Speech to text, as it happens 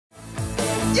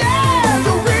Yeah,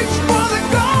 you reach for the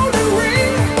golden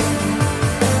ring,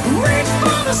 reach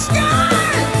for the sky,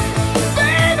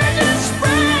 baby, just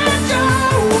spread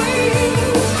your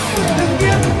wings and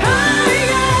get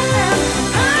higher and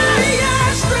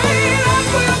higher, straight up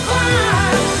we'll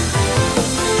climb.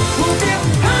 We'll get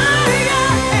higher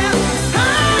and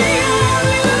higher,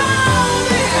 leave it all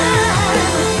behind.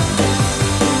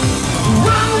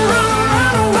 Run, run,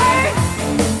 run away,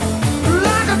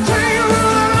 like a train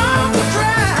running off the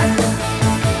track.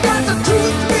 Got the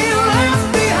truth being left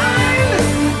behind,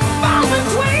 fall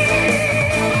between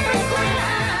the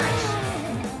cracks.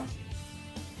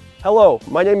 Hello,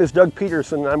 my name is Doug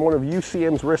Peterson and I'm one of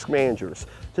UCM's risk managers.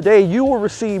 Today you will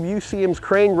receive UCM's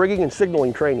crane rigging and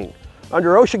signaling training.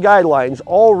 Under OSHA guidelines,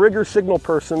 all rigger signal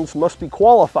persons must be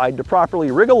qualified to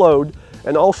properly rig a load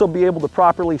and also be able to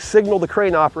properly signal the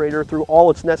crane operator through all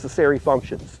its necessary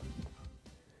functions.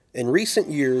 In recent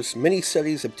years, many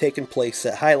studies have taken place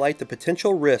that highlight the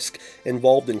potential risk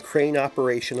involved in crane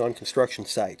operation on construction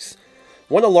sites.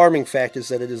 One alarming fact is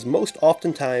that it is most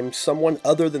oftentimes someone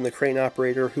other than the crane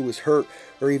operator who is hurt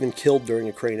or even killed during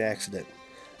a crane accident.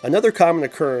 Another common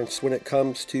occurrence when it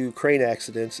comes to crane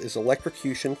accidents is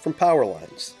electrocution from power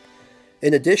lines.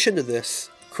 In addition to this,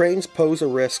 cranes pose a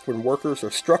risk when workers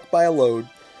are struck by a load,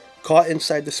 caught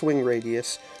inside the swing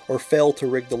radius, or fail to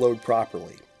rig the load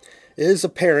properly. It is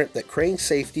apparent that crane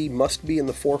safety must be in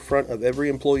the forefront of every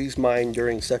employee's mind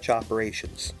during such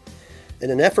operations. In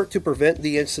an effort to prevent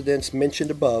the incidents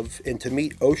mentioned above and to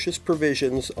meet OSHA's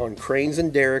provisions on cranes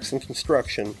and derricks in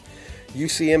construction,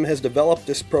 UCM has developed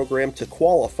this program to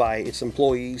qualify its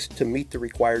employees to meet the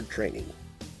required training.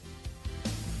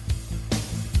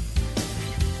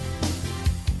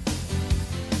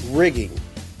 Rigging.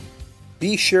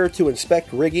 Be sure to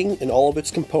inspect rigging and all of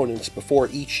its components before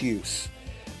each use.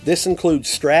 This includes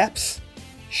straps,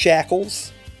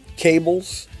 shackles,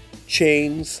 cables,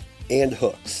 chains, and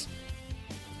hooks.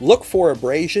 Look for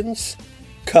abrasions,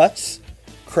 cuts,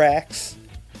 cracks,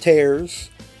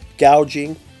 tears,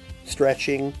 gouging,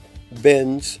 stretching,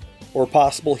 bends, or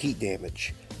possible heat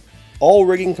damage. All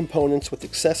rigging components with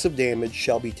excessive damage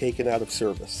shall be taken out of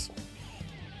service.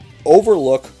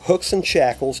 Overlook hooks and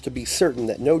shackles to be certain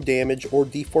that no damage or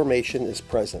deformation is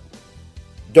present.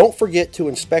 Don't forget to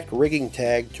inspect rigging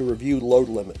tag to review load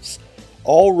limits.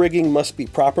 All rigging must be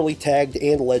properly tagged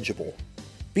and legible.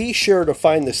 Be sure to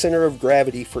find the center of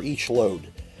gravity for each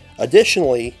load.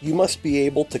 Additionally, you must be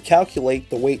able to calculate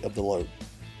the weight of the load.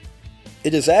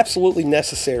 It is absolutely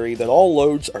necessary that all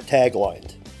loads are tag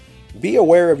lined. Be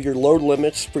aware of your load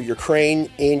limits for your crane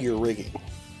and your rigging.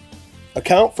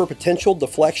 Account for potential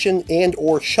deflection and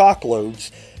or shock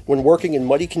loads when working in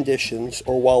muddy conditions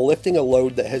or while lifting a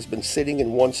load that has been sitting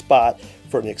in one spot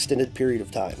for an extended period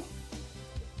of time.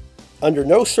 Under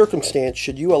no circumstance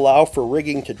should you allow for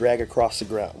rigging to drag across the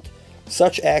ground.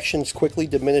 Such actions quickly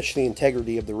diminish the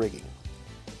integrity of the rigging.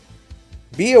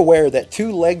 Be aware that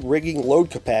two-leg rigging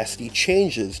load capacity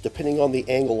changes depending on the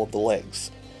angle of the legs.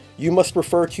 You must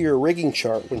refer to your rigging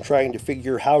chart when trying to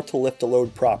figure how to lift a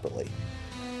load properly.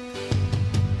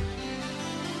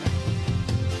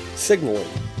 Signaling.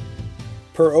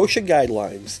 Per OSHA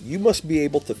guidelines, you must be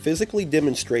able to physically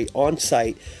demonstrate on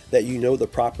site that you know the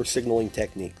proper signaling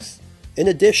techniques. In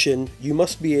addition, you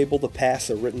must be able to pass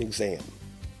a written exam.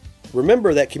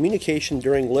 Remember that communication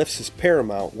during lifts is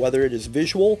paramount, whether it is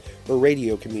visual or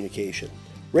radio communication.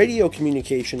 Radio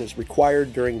communication is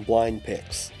required during blind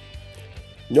picks.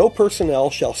 No personnel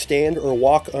shall stand or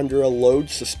walk under a load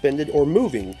suspended or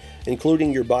moving,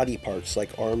 including your body parts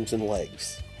like arms and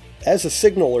legs. As a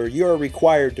signaler, you are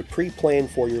required to pre-plan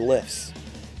for your lifts.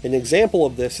 An example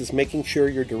of this is making sure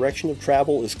your direction of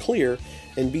travel is clear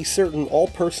and be certain all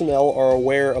personnel are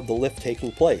aware of the lift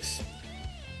taking place.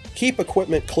 Keep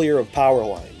equipment clear of power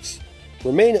lines.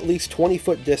 Remain at least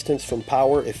 20-foot distance from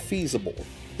power if feasible.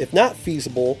 If not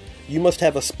feasible, you must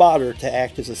have a spotter to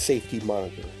act as a safety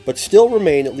monitor, but still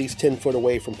remain at least 10 foot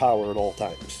away from power at all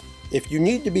times. If you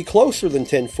need to be closer than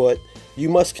 10 foot, you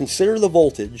must consider the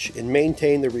voltage and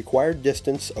maintain the required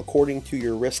distance according to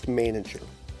your risk manager.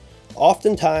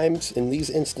 Oftentimes, in these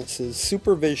instances,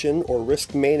 supervision or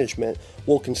risk management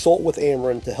will consult with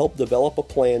Ameren to help develop a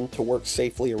plan to work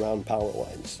safely around power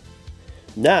lines.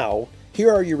 Now,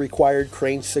 here are your required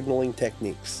crane signaling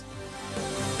techniques.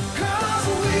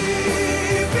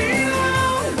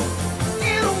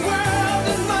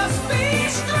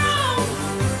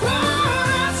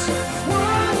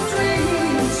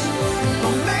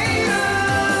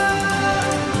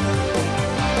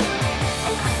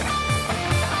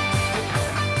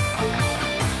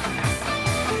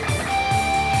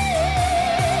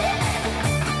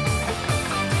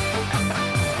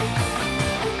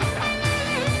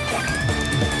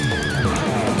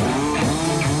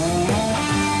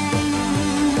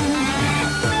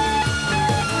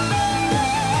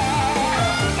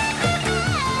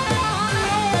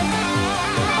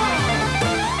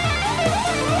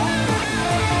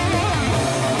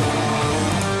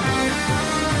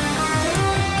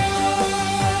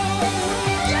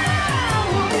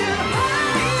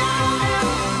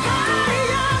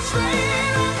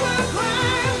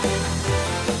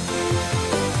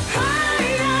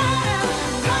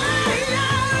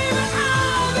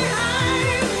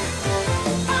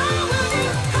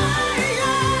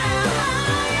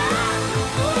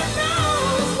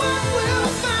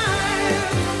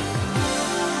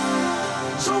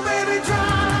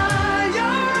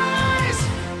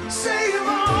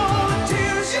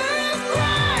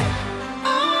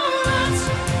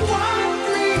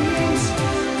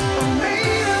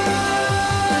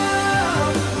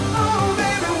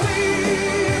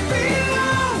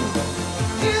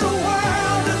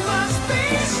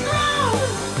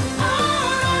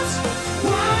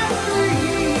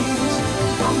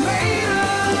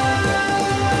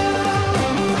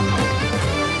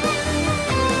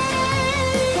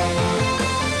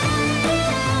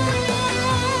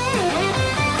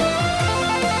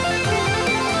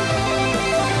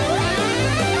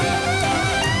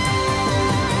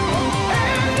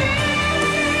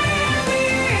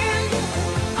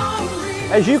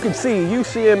 As you can see,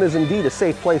 UCM is indeed a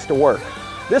safe place to work.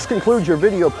 This concludes your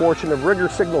video portion of rigger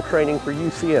signal training for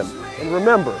UCM. And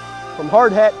remember, from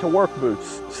hard hat to work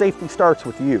boots, safety starts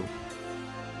with you.